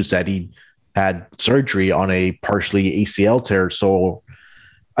had the news that he had surgery on a partially ACL tear. So,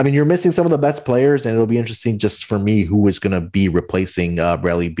 I mean, you're missing some of the best players, and it'll be interesting just for me who is going to be replacing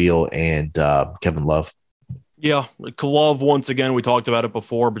Bradley Beal and Kevin Love. Yeah, Love, once again, we talked about it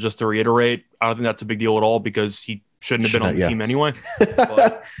before, but just to reiterate, I don't think that's a big deal at all because he shouldn't have been on the team anyway.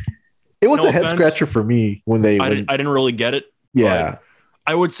 But it was a head scratcher for me when I didn't really get it. Yeah.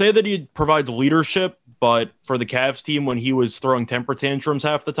 I would say that he provides leadership, but for the Cavs team, when he was throwing temper tantrums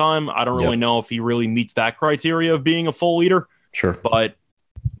half the time, I don't really know if he really meets that criteria of being a full leader. Sure. But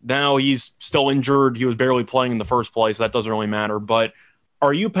now he's still injured. He was barely playing in the first place. That doesn't really matter. But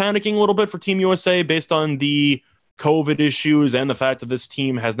are you panicking a little bit for Team USA based on the COVID issues and the fact that this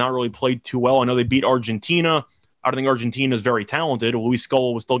team has not really played too well? I know they beat Argentina. I don't think Argentina is very talented. Luis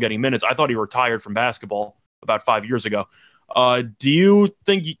Scola was still getting minutes. I thought he retired from basketball about 5 years ago. Do you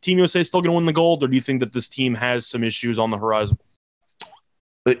think Team USA is still going to win the gold, or do you think that this team has some issues on the horizon?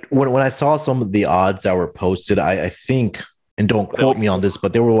 But when I saw some of the odds that were posted, I think, and don't quote me on this,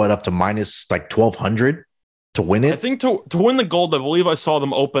 but they were up to minus like 1,200 to win it. I think to win the gold, I believe I saw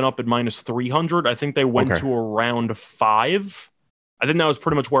them open up at minus 300. I think they went to around 5. I think that was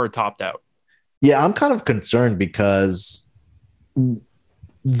pretty much where it topped out. Yeah, I'm kind of concerned because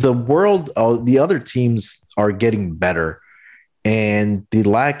the other teams are getting better. And the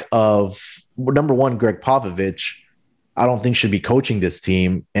lack of, number one, Greg Popovich, I don't think should be coaching this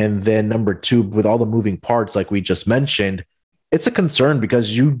team. And then number two, with all the moving parts, like we just mentioned, it's a concern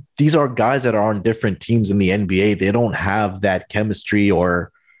because these are guys that are on different teams in the NBA. They don't have that chemistry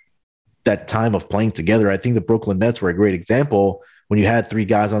or that time of playing together. I think the Brooklyn Nets were a great example. when you had three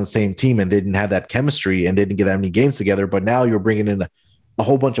guys on the same team and they didn't have that chemistry and they didn't get that many games together. But now you're bringing in a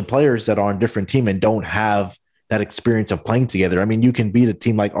whole bunch of players that are on different team and don't have that experience of playing together. I mean, you can beat a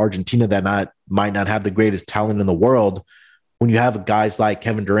team like Argentina that might not have the greatest talent in the world when you have guys like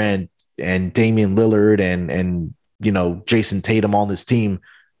Kevin Durant and Damian Lillard and Jason Tatum on this team.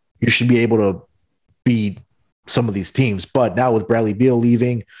 You should be able to beat some of these teams. But now with Bradley Beal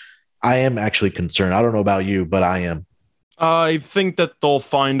leaving, I am actually concerned. I don't know about you, but I am. I think that they'll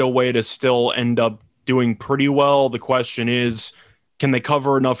find a way to still end up doing pretty well. The question is, can they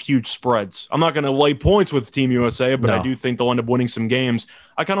cover enough huge spreads? I'm not going to lay points with Team USA, but I do think they'll end up winning some games.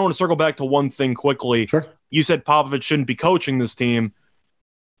 I kind of want to circle back to one thing quickly. Sure. You said Popovich shouldn't be coaching this team.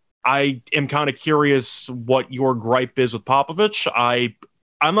 I am kind of curious what your gripe is with Popovich.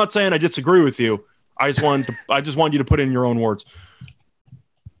 I'm not saying I disagree with you. I just want you to put in your own words.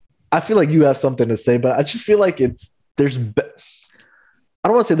 I feel like you have something to say, but I just feel like I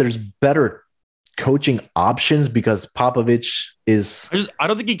don't want to say there's better coaching options because Popovich is. I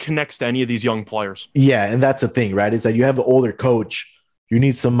don't think he connects to any of these young players. Yeah, and that's the thing, right? Is that you have an older coach, you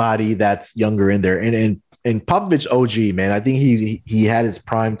need somebody that's younger in there, and Popovich OG, man, I think he had his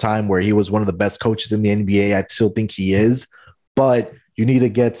prime time where he was one of the best coaches in the NBA. I still think he is, but you need to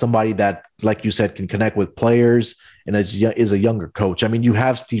get somebody that, like you said, can connect with players and is a younger coach. I mean, you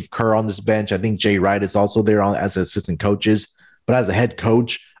have Steve Kerr on this bench. I think Jay Wright is also there as assistant coaches. But as a head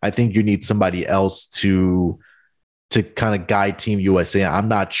coach, I think you need somebody else to kind of guide Team USA. I'm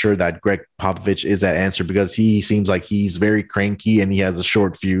not sure that Greg Popovich is that answer because he seems like he's very cranky and he has a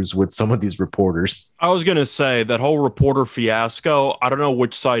short fuse with some of these reporters. I was going to say that whole reporter fiasco, I don't know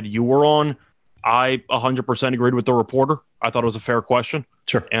which side you were on. I 100% agreed with the reporter. I thought it was a fair question.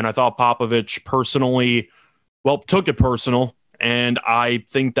 Sure. And I thought Popovich personally, took it personal. And I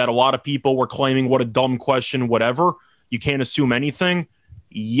think that a lot of people were claiming what a dumb question, whatever. You can't assume anything.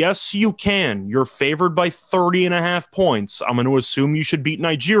 Yes, you can. You're favored by 30.5 points. I'm going to assume you should beat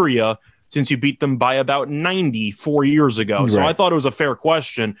Nigeria since you beat them by about 90 4 years ago. Right. So I thought it was a fair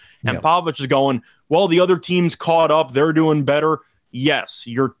question. And Popovich is going, well, the other team's caught up. They're doing better. Yes,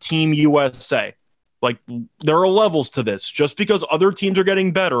 you're Team USA. Like, there are levels to this. Just because other teams are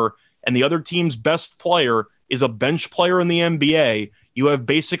getting better and the other team's best player is a bench player in the NBA, you have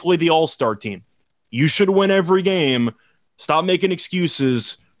basically the all-star team. You should win every game. Stop making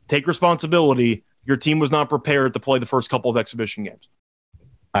excuses. Take responsibility. Your team was not prepared to play the first couple of exhibition games.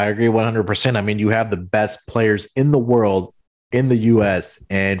 I agree 100%. I mean, you have the best players in the world in the U.S.,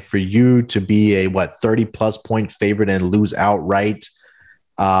 and for you to be a 30-plus point favorite and lose outright,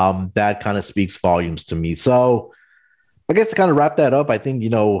 that kind of speaks volumes to me. So I guess to kind of wrap that up, I think,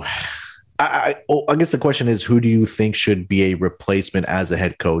 I guess the question is, who do you think should be a replacement as a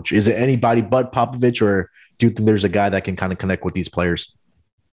head coach? Is it anybody but Popovich, or do you think there's a guy that can kind of connect with these players?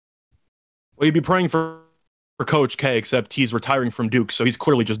 Well, you'd be praying for Coach K, except he's retiring from Duke, so he's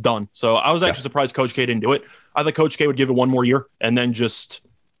clearly just done. So I was actually surprised Coach K didn't do it. I thought Coach K would give it one more year and then just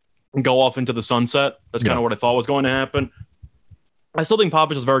go off into the sunset. That's kind of what I thought was going to happen. I still think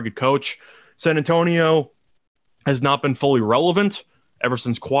Popovich is a very good coach. San Antonio has not been fully relevant ever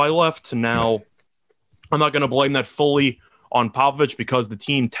since Kawhi left. Now, I'm not going to blame that fully on Popovich because the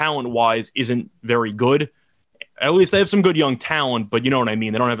team, talent-wise, isn't very good. At least they have some good young talent, but you know what I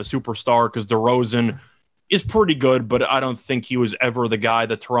mean. They don't have a superstar because DeRozan is pretty good, but I don't think he was ever the guy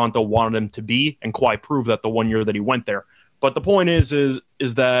that Toronto wanted him to be, and Kawhi proved that the 1 year that he went there. But the point is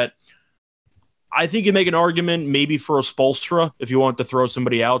that I think you make an argument maybe for a Spoelstra if you want to throw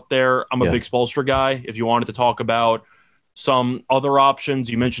somebody out there. I'm a big Spoelstra guy. If you wanted to talk about some other options,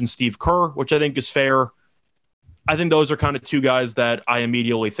 you mentioned Steve Kerr, which I think is fair. I think those are kind of two guys that I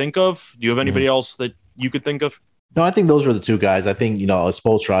immediately think of. Do you have anybody else that you could think of? No, I think those are the two guys. I think,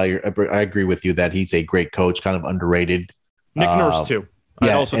 Spoelstra, I agree with you that he's a great coach, kind of underrated. Nick Nurse, too.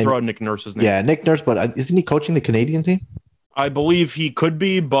 I'd also throw out Nick Nurse's name. Yeah, Nick Nurse, but isn't he coaching the Canadian team? I believe he could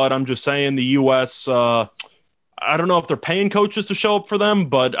be, but I'm just saying the U.S., I don't know if they're paying coaches to show up for them,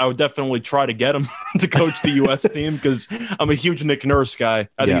 but I would definitely try to get him to coach the U.S. team because I'm a huge Nick Nurse guy.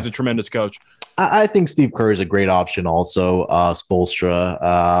 I think he's a tremendous coach. I think Steve Kerr is a great option also, Spoelstra.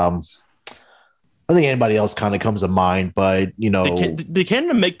 I think anybody else kind of comes to mind, but, Did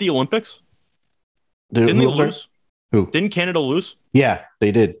Canada make the Olympics? Didn't they lose? Who? Didn't Canada lose? Yeah,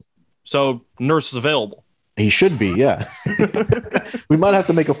 they did. So Nurse is available. He should be, yeah. We might have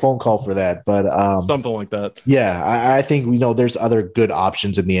to make a phone call for that, but something like that. Yeah, I think there's other good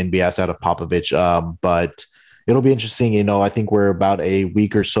options in the NBA outside of Popovich, but it'll be interesting. I think we're about a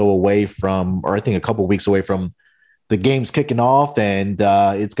week or so away from, or I think a couple of weeks away from the game's kicking off, and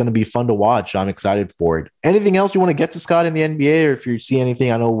it's going to be fun to watch. I'm excited for it. Anything else you want to get to, Scott, in the NBA, or if you see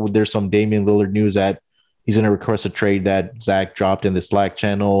anything? I know there's some Damian Lillard news that he's going to request a trade that Zach dropped in the Slack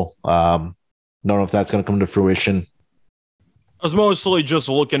channel. Don't know if that's going to come to fruition. I was mostly just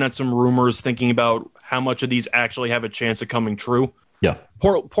looking at some rumors, thinking about how much of these actually have a chance of coming true. Yeah.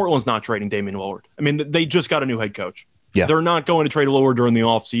 Portland's not trading Damian Lillard. I mean, they just got a new head coach. Yeah. They're not going to trade Lillard during the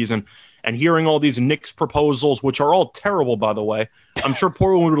offseason. And hearing all these Knicks proposals, which are all terrible, by the way, I'm sure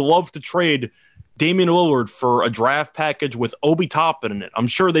Portland would love to trade Damian Lillard for a draft package with Obi Toppin in it. I'm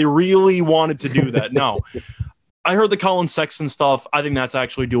sure they really wanted to do that. No. I heard the Colin Sexton stuff. I think that's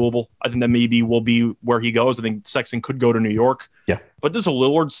actually doable. I think that maybe will be where he goes. I think Sexton could go to New York. Yeah. But this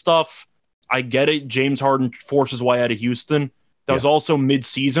Lillard stuff, I get it. James Harden forced his way out of Houston. That was also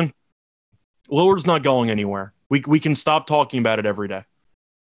mid-season. Lillard's not going anywhere. We can stop talking about it every day.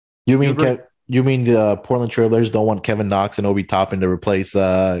 You mean the Portland Trailblazers don't want Kevin Knox and Obi Toppin to replace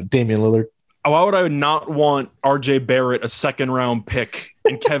Damian Lillard? Why would I not want RJ Barrett, a second-round pick,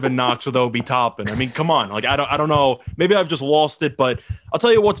 and Kevin Knox with Obi Toppin? I mean, come on. Like, I don't know. Maybe I've just lost it, but I'll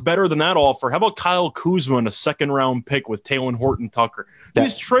tell you what's better than that offer. How about Kyle Kuzma and a second-round pick with Talen Horton-Tucker?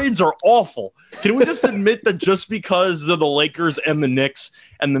 These trades are awful. Can we just admit that just because they're the Lakers and the Knicks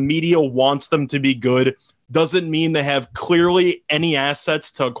and the media wants them to be good doesn't mean they have clearly any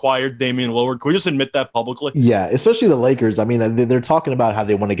assets to acquire Damian Lillard? Can we just admit that publicly? Yeah, especially the Lakers. I mean, they're talking about how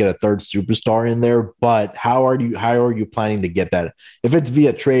they want to get a third superstar in there, but how are you planning to get that? If it's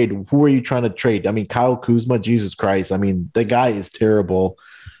via trade, who are you trying to trade? I mean, Kyle Kuzma, Jesus Christ. I mean, the guy is terrible.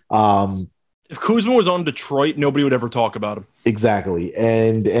 If Kuzma was on Detroit, nobody would ever talk about him. Exactly.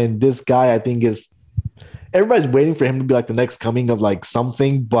 And this guy, I think, is everybody's waiting for him to be like the next coming of like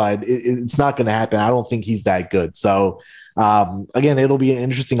something, but it's not going to happen. I don't think he's that good. So again, it'll be an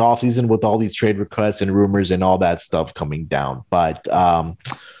interesting offseason with all these trade requests and rumors and all that stuff coming down. But other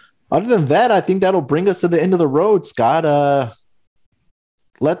than that, I think that'll bring us to the end of the road, Scott.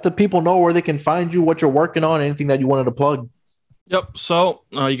 Let the people know where they can find you, what you're working on, anything that you wanted to plug. Yep. So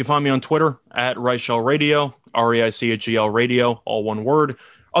you can find me on Twitter at Reichel Radio, REICHEL Radio, all one word.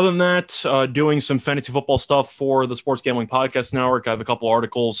 Other than that, doing some fantasy football stuff for the Sports Gambling Podcast Network. I have a couple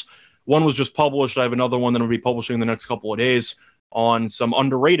articles. One was just published. I have another one that I'll be publishing in the next couple of days on some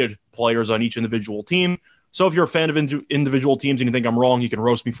underrated players on each individual team. So if you're a fan of individual teams and you think I'm wrong, you can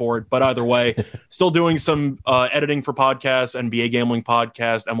roast me for it. But either way, still doing some editing for podcasts, NBA Gambling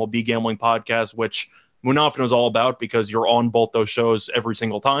Podcast, MLB Gambling Podcast, which Munaf knows all about because you're on both those shows every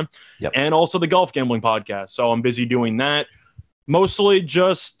single time. Yep. And also the Golf Gambling Podcast. So I'm busy doing that. Mostly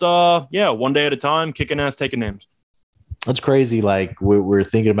just, one day at a time, kicking ass, taking names. That's crazy. Like we're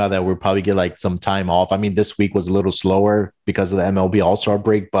thinking about that. We'll probably get like some time off. I mean, this week was a little slower because of the MLB All-Star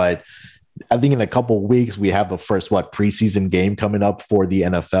break, but I think in a couple of weeks we have the first preseason game coming up for the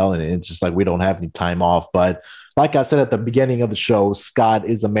NFL, and it's just like we don't have any time off. But like I said at the beginning of the show, Scott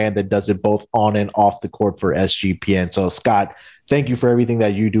is a man that does it both on and off the court for SGPN. So Scott, thank you for everything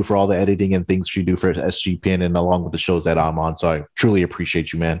that you do, for all the editing and things you do for SGPN and along with the shows that I'm on. So I truly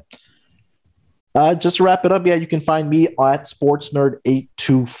appreciate you, man. Just to wrap it up, you can find me at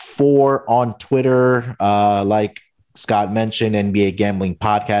SportsNerd824 on Twitter. Like Scott mentioned, NBA Gambling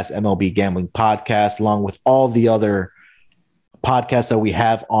Podcast, MLB Gambling Podcast, along with all the other podcasts that we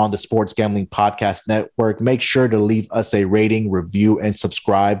have on the Sports Gambling Podcast Network. Make sure to leave us a rating, review, and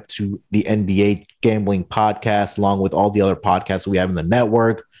subscribe to the NBA Gambling Podcast, along with all the other podcasts we have in the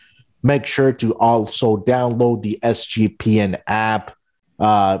network. Make sure to also download the SGPN app.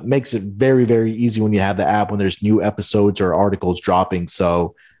 Makes it very, very easy when you have the app when there's new episodes or articles dropping.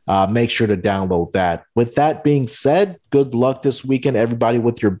 So make sure to download that. With that being said, good luck this weekend, everybody,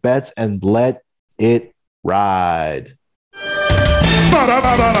 with your bets, and let it ride.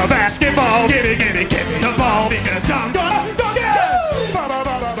 Basketball, give me the ball because I'm gonna get it.